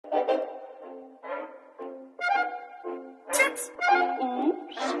Oops,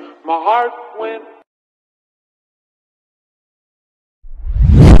 my heart went.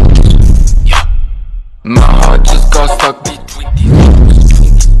 My heart just got stuck between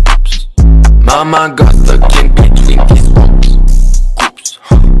these oops. My mind got stuck in between these oops.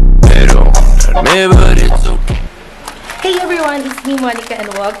 They don't hurt me, but it's okay. Hey everyone, it's me Monica and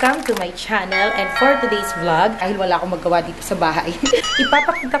welcome to my channel. And for today's vlog, dahil wala akong magawa dito sa bahay,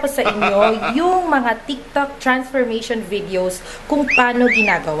 ipapakita ko sa inyo yung mga TikTok transformation videos kung paano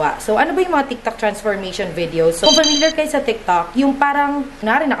ginagawa. So ano ba yung mga TikTok transformation videos? So kung familiar kayo sa TikTok, yung parang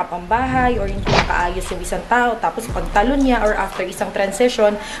kunwari nakapambahay or hindi nakaayos yung isang tao, tapos pagtalon niya or after isang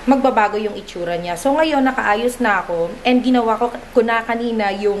transition, magbabago yung itsura niya. So ngayon nakaayos na ako and ginawa ko na kanina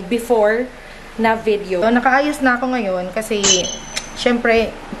yung before na video. So, nakaayos na ako ngayon kasi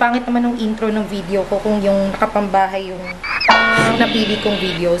syempre, pangit naman ng intro ng video ko kung yung nakapambahay yung napili kong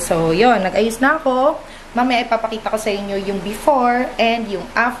video. So, yun, nag-ayos na ako. Mamaya ipapakita ko sa inyo yung before and yung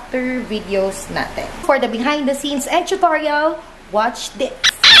after videos natin. For the behind the scenes and tutorial, watch this.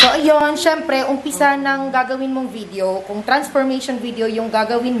 So, ayun, syempre, umpisa ng gagawin mong video, kung transformation video yung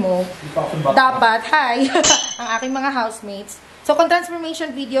gagawin mo, dapat, hi, ang aking mga housemates. So, kung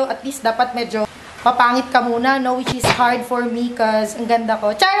transformation video, at least dapat medyo papangit ka muna, no? Which is hard for me because ang ganda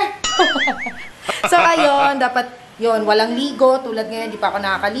ko. Char! So, ayun, dapat yun, walang ligo. Tulad ngayon, di pa ako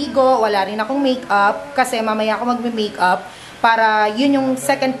nakakaligo. Wala rin akong makeup kasi mamaya ako magme-makeup para yun yung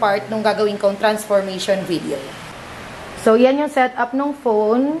second part nung gagawin kong transformation video. So, yan yung setup ng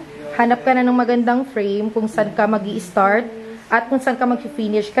phone. Hanap ka na ng magandang frame kung saan ka mag-i-start at kung saan ka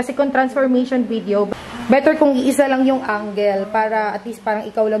mag-finish. Kasi kung transformation video, better kung iisa lang yung angle para at least parang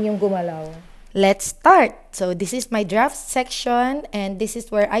ikaw lang yung gumalaw. Let's start! So, this is my draft section and this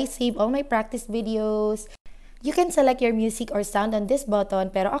is where I save all my practice videos. You can select your music or sound on this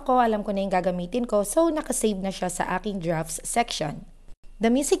button pero ako, alam ko na yung gagamitin ko so nakasave na siya sa aking drafts section. The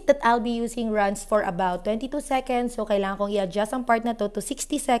music that I'll be using runs for about 22 seconds so kailangan kong i-adjust ang part na to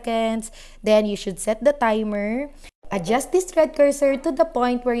 60 seconds. Then, you should set the timer. Adjust this red cursor to the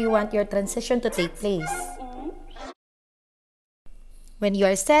point where you want your transition to take place. When you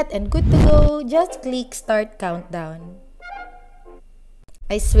are set and good to go, just click Start Countdown.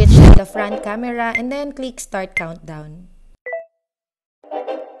 I switch to the front camera and then click Start Countdown.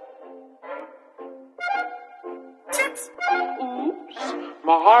 Oops,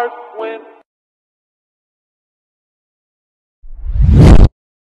 my heart went.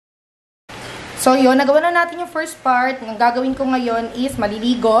 So yun, nagawa na natin yung first part. Ang gagawin ko ngayon is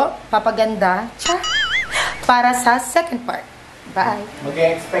maliligo, papaganda, para sa second part. Bye!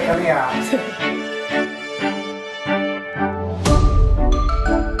 Mag-expect kami ha.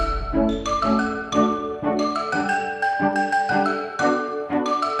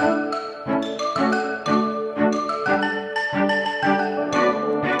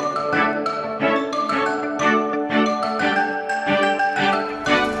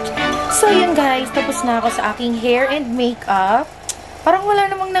 So yun guys, tapos na ako sa aking hair and makeup. Parang wala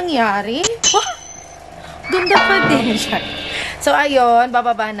namang nangyari. Ganda pa din siya. So ayun,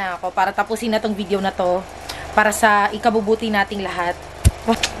 bababa na ako para tapusin na tong video na to para sa ikabubuti nating lahat.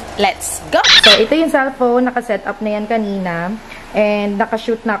 Let's go! So ito yung cellphone, naka-set up na yan kanina and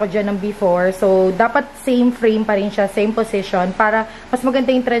nakashoot na ako dyan ng before. So dapat same frame pa rin siya, same position para mas maganda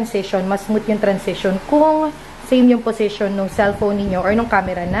yung transition, mas smooth yung transition kung same yung position ng cellphone ninyo or ng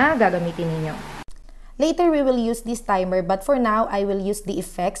camera na gagamitin ninyo. Later, we will use this timer but for now, I will use the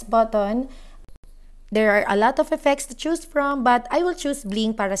effects button. There are a lot of effects to choose from but I will choose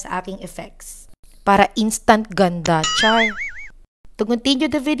bling para sa aking effects. Para instant ganda, char! To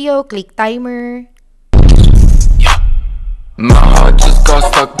continue the video, click timer. My heart just got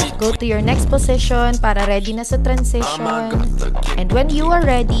stuck between. Go to your next position para ready na sa transition. And when you are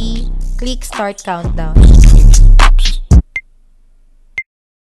ready, click start countdown.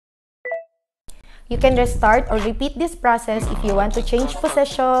 You can restart or repeat this process if you want to change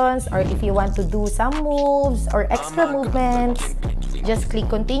positions or if you want to do some moves or extra movements. Just click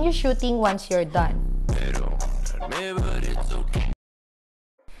continue shooting once you're done.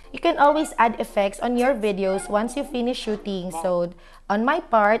 You can always add effects on your videos once you finish shooting. So, on my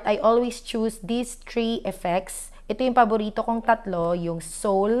part, I always choose these 3 effects. Ito yung paborito kong tatlo, yung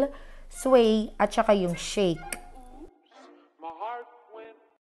soul, sway, at saka yung shake.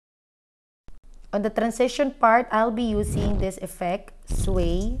 On the transition part, I'll be using this effect,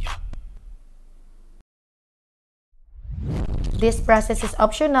 sway. This process is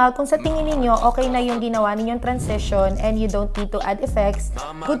optional. Kung sa tingin ninyo, okay na yung ginawa ninyong transition and you don't need to add effects,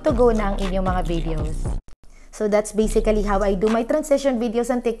 good to go na ang inyong mga videos. So that's basically how I do my transition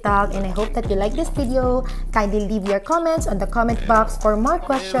videos on TikTok, and I hope that you like this video. Kindly leave your comments on the comment box for more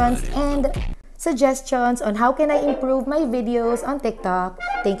questions and suggestions on how can I improve my videos on TikTok.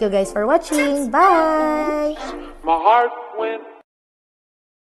 Thank you guys for watching. Bye! My heart went.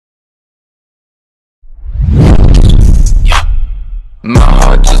 My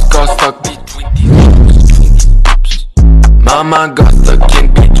heart just got stuck between these oops. Mama got stuck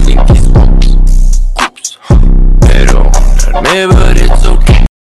in between these oops. Pero unarme, but it's